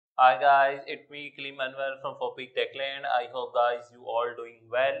Hi guys, it's me Klim Anwar from Topic Techland. I hope guys you all doing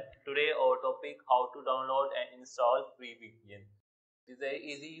well. Today our topic how to download and install free VPN. It is very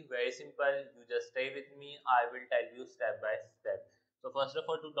easy, very simple. You just stay with me. I will tell you step by step. So first of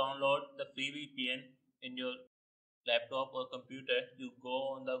all, to download the free VPN in your laptop or computer, you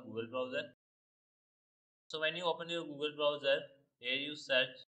go on the Google browser. So when you open your Google browser, here you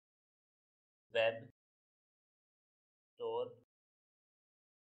search web store.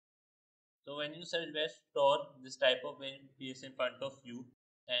 So when you search web store, this type of page is in front of you,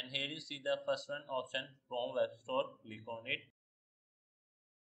 and here you see the first one option from web store. Click on it.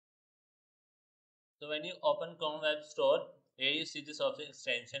 So when you open Chrome Web Store, here you see this option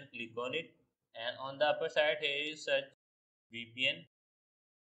extension. Click on it, and on the upper side here you search VPN.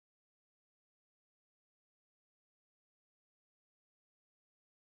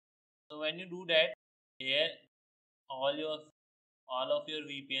 So when you do that, here all your all of your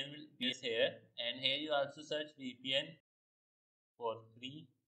VPN will be here, and here you also search VPN for free.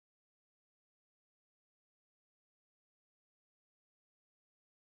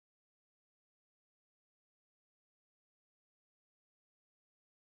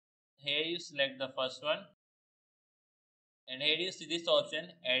 Here you select the first one, and here you see this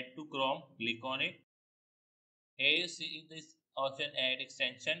option add to Chrome. Click on it. Here you see this option add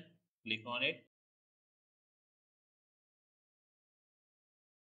extension. Click on it.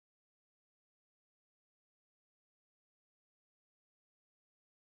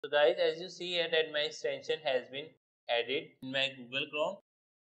 So guys, as you see here that my extension has been added in my Google Chrome.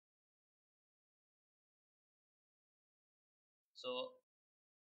 So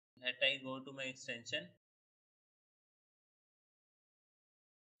let I go to my extension,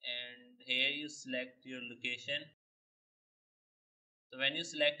 and here you select your location. So when you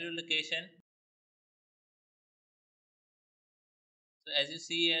select your location, so as you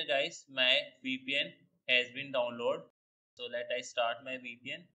see here guys, my VPN has been downloaded. So let I start my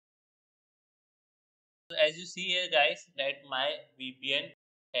VPN. So as you see here guys that my VPN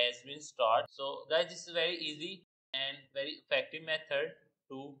has been started. So guys, this is a very easy and very effective method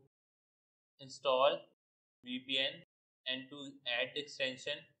to install VPN and to add the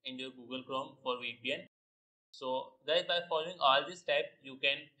extension in your Google Chrome for VPN. So guys, by following all these steps, you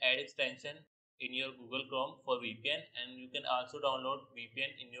can add extension in your Google Chrome for VPN, and you can also download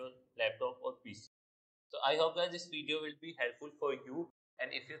VPN in your laptop or PC. So I hope that this video will be helpful for you,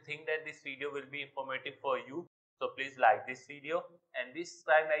 and if you think that this video will be informative for you, so please like this video and please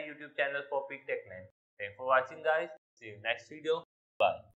subscribe my YouTube channel for Tech Techland. Thanks for watching guys. See you next video. Bye.